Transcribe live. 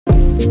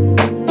Good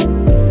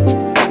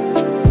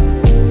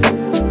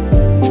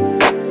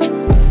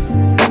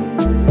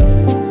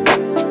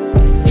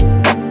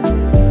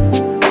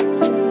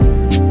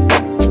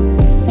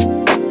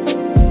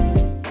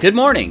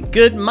morning,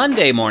 good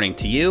Monday morning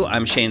to you.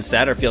 I'm Shane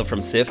Satterfield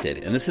from Sifted,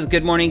 and this is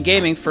Good Morning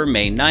Gaming for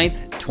May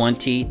 9th,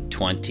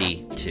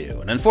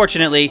 2022. And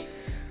unfortunately,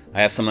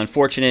 I have some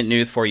unfortunate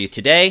news for you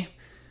today.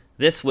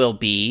 This will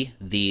be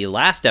the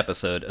last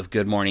episode of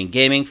Good Morning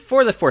Gaming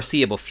for the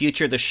foreseeable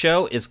future. The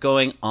show is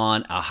going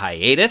on a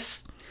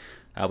hiatus.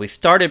 We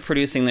started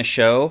producing the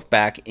show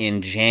back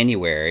in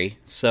January,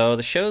 so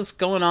the show's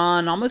going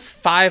on almost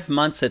 5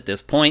 months at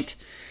this point.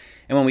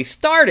 And when we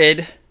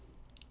started,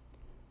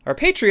 our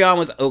Patreon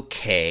was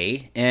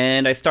okay,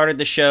 and I started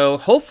the show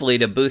hopefully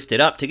to boost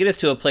it up, to get us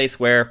to a place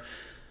where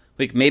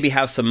we could maybe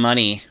have some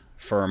money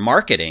for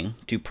marketing,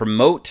 to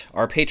promote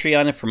our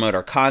Patreon and promote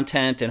our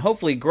content, and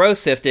hopefully grow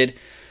Sifted.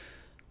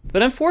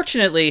 But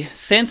unfortunately,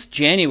 since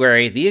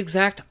January, the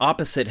exact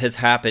opposite has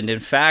happened. In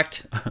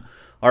fact,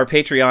 our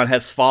Patreon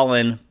has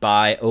fallen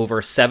by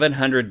over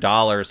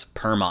 $700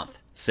 per month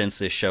since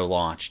this show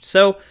launched.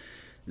 So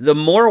the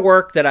more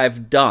work that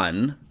I've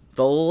done,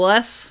 the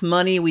less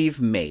money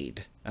we've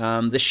made.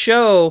 The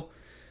show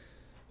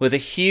was a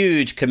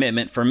huge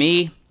commitment for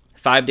me,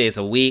 5 days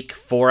a week,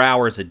 4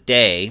 hours a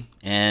day,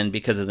 and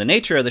because of the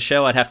nature of the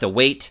show, I'd have to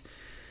wait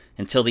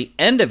until the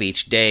end of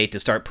each day to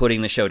start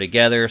putting the show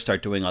together,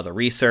 start doing all the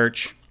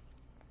research,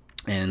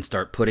 and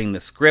start putting the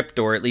script,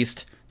 or at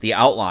least the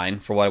outline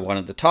for what I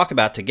wanted to talk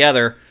about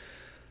together.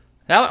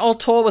 That all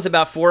told was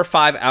about 4 or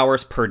 5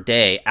 hours per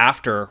day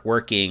after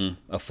working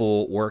a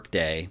full work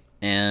day.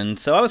 And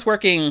so I was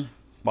working,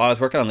 while I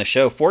was working on the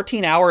show,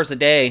 14 hours a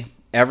day,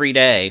 every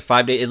day,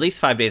 5 days, at least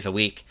 5 days a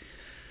week.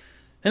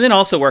 And then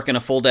also working a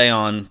full day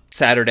on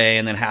Saturday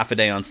and then half a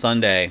day on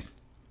Sunday.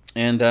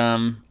 And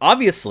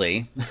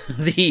obviously,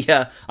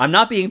 I'm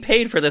not being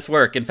paid for this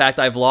work. In fact,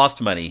 I've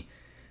lost money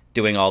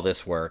doing all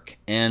this work.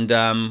 And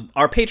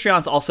our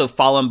Patreon's also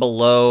fallen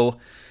below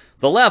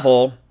the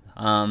level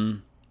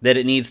that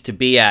it needs to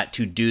be at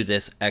to do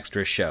this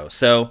extra show.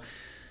 So,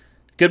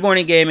 Good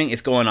Morning Gaming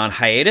is going on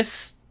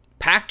hiatus.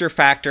 Pachter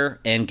Factor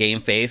and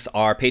Game Face,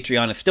 our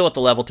Patreon is still at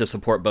the level to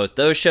support both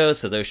those shows,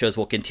 so those shows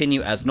will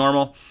continue as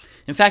normal.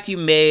 In fact, you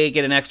may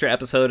get an extra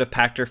episode of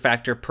Pachter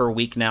Factor per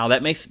week now.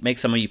 That makes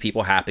some of you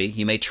people happy.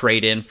 You may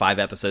trade in 5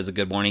 episodes of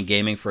Good Morning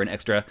Gaming for an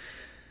extra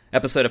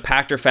episode of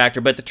Pachter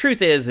Factor, but the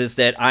truth is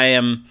that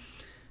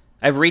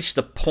I've reached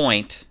the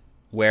point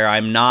where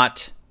I'm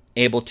not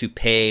able to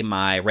pay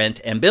my rent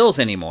and bills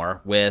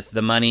anymore with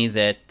the money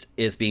that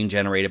is being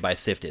generated by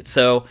Sifted.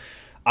 So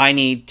I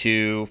need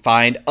to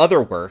find other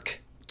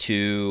work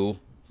to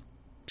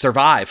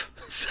survive.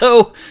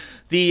 So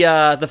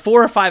the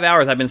 4 or 5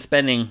 hours I've been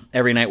spending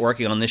every night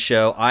working on this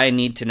show, I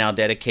need to now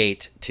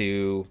dedicate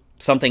to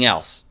something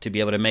else to be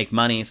able to make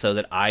money so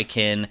that I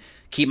can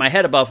keep my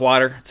head above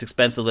water. It's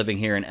expensive living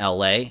here in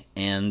LA,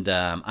 and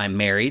I'm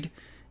married,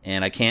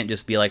 and I can't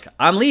just be like,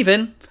 I'm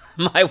leaving.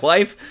 My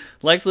wife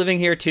likes living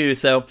here too,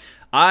 so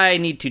I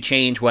need to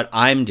change what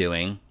I'm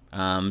doing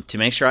to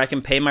make sure I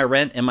can pay my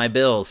rent and my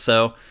bills.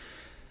 So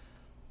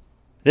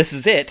this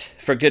is it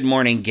for Good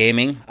Morning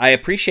Gaming. I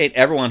appreciate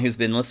everyone who's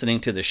been listening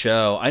to the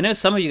show. I know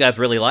some of you guys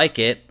really like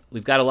it.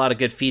 We've got a lot of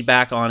good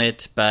feedback on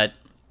it, but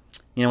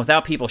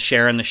without people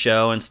sharing the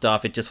show and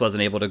stuff, it just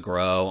wasn't able to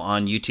grow.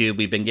 On YouTube,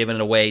 we've been giving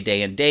it away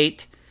day and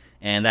date,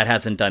 and that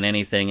hasn't done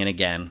anything. And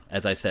again,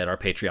 as I said, our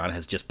Patreon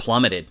has just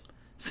plummeted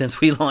since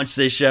we launched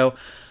this show.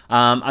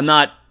 I'm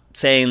not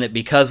saying that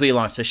because we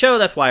launched the show,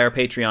 that's why our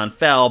Patreon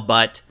fell,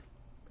 but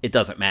it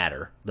doesn't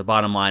matter. The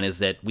bottom line is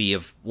that we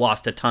have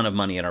lost a ton of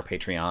money at our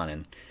Patreon,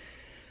 and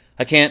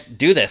I can't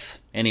do this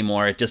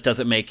anymore. It just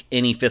doesn't make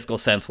any fiscal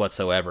sense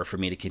whatsoever for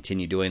me to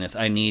continue doing this.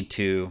 I need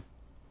to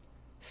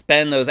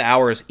spend those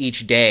hours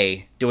each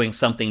day doing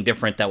something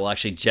different that will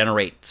actually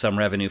generate some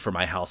revenue for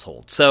my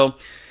household. So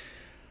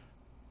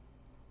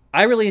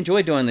I really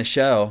enjoyed doing the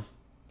show.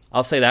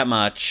 I'll say that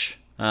much.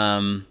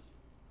 I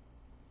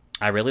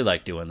really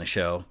like doing the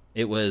show.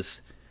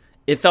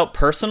 It felt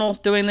personal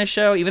doing this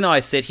show, even though I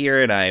sit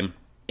here and I'm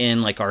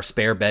in like our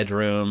spare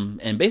bedroom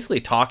and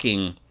basically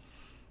talking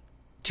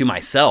to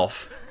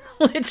myself,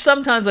 which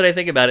sometimes when I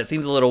think about it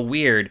seems a little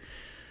weird.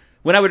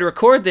 When I would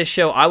record this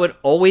show, I would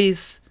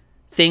always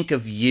think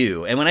of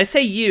you. And when I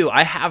say you,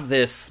 I have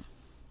this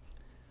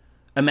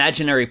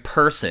imaginary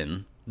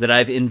person that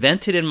I've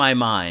invented in my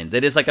mind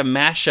that is like a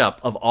mashup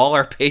of all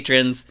our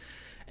patrons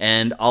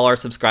and all our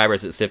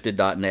subscribers at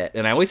Sifted.net.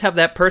 And I always have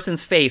that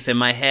person's face in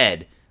my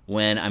head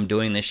when I'm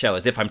doing this show,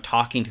 as if I'm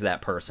talking to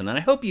that person. And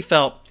I hope you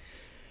felt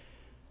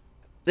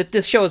that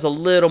this show is a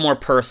little more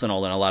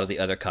personal than a lot of the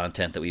other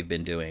content that we've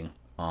been doing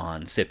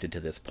on Sifted to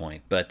this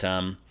point. But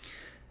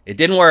it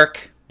didn't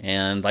work,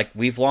 and like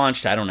we've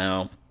launched,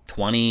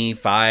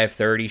 25,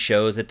 30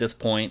 shows at this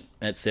point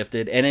at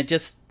Sifted, and it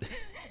just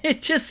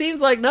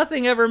seems like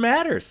nothing ever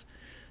matters.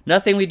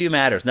 Nothing we do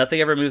matters. Nothing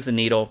ever moves the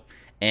needle,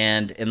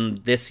 and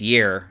in this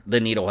year, the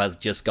needle has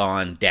just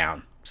gone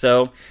down.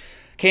 So,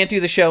 can't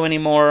do the show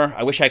anymore.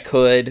 I wish I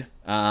could.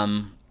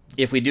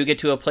 if we do get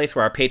to a place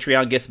where our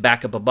Patreon gets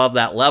back up above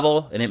that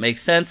level and it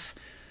makes sense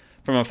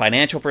from a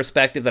financial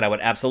perspective, then I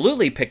would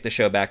absolutely pick the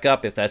show back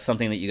up if that's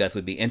something that you guys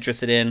would be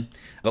interested in.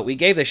 But we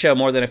gave the show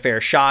more than a fair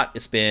shot.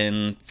 It's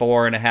been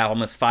 4.5,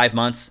 almost 5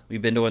 months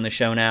we've been doing the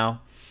show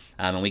now.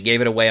 And we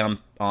gave it away on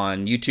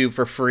YouTube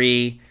for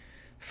free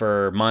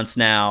for months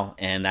now,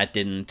 and that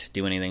didn't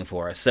do anything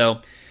for us. So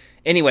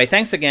anyway,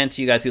 thanks again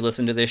to you guys who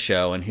listened to this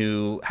show and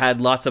who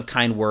had lots of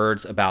kind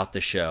words about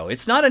the show.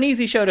 It's not an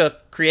easy show to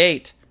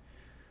create.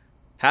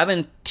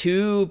 Having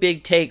 2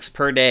 big takes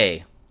per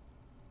day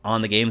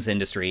on the games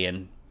industry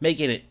and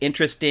making it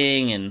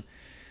interesting and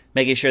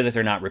making sure that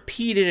they're not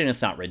repeated and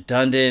it's not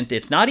redundant,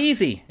 it's not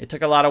easy. It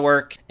took a lot of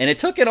work, and it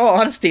took, in all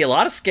honesty, a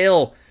lot of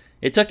skill.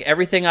 It took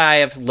everything I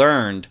have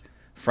learned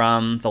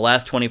from the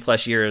last 20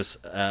 plus years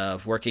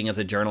of working as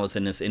a journalist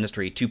in this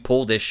industry to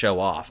pull this show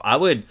off. I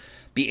would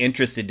be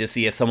interested to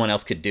see if someone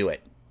else could do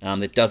it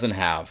that doesn't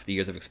have the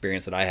years of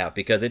experience that I have,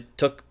 because it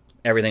took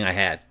everything I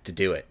had to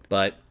do it.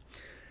 But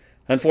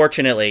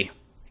unfortunately,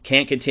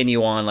 can't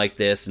continue on like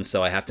this, and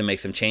so I have to make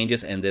some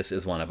changes, and this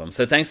is one of them.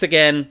 So thanks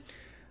again,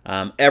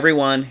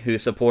 everyone who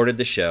supported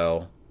the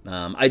show.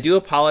 I do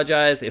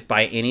apologize if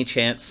by any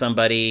chance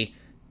somebody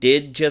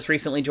did just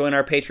recently join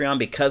our Patreon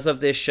because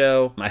of this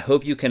show. I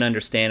hope you can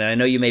understand. And I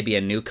know you may be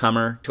a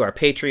newcomer to our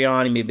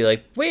Patreon. You may be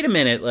like, wait a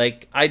minute,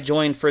 like, I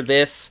joined for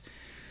this.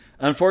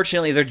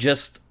 Unfortunately, there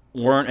just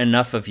weren't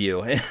enough of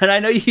you. And I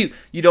know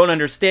you don't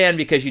understand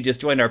because you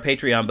just joined our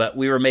Patreon, but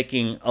we were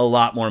making a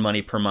lot more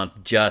money per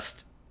month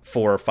just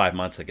 4 or 5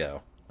 months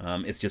ago.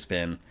 It's just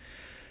been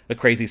a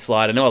crazy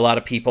slide. I know a lot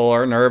of people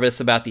are nervous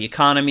about the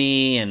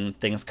economy and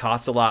things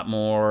cost a lot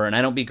more. And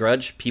I don't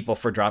begrudge people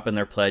for dropping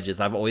their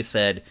pledges. I've always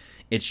said,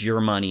 it's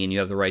your money and you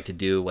have the right to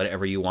do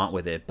whatever you want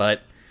with it.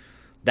 But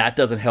that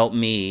doesn't help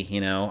me.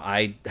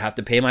 I have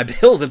to pay my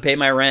bills and pay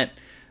my rent.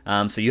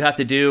 So you have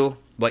to do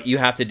what you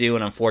have to do.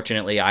 And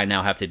unfortunately, I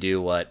now have to do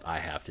what I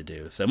have to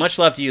do. So much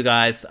love to you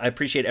guys. I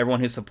appreciate everyone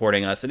who's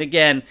supporting us. And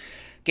again,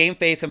 Game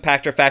Face and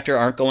Pachter Factor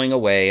aren't going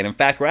away. And in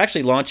fact, we're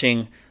actually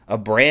launching a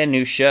brand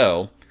new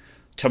show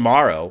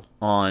tomorrow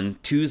on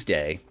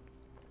Tuesday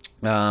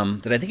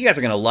that I think you guys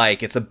are going to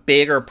like. It's a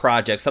bigger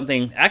project,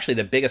 actually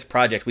the biggest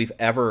project we've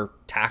ever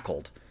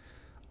tackled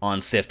on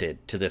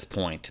Sifted to this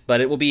point.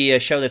 But it will be a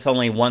show that's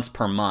only once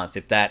per month,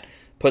 if that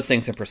puts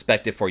things in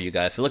perspective for you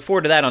guys. So look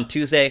forward to that on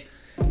Tuesday.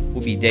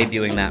 We'll be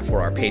debuting that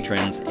for our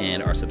patrons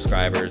and our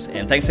subscribers.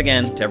 And thanks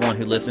again to everyone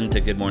who listened to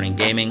Good Morning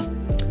Gaming.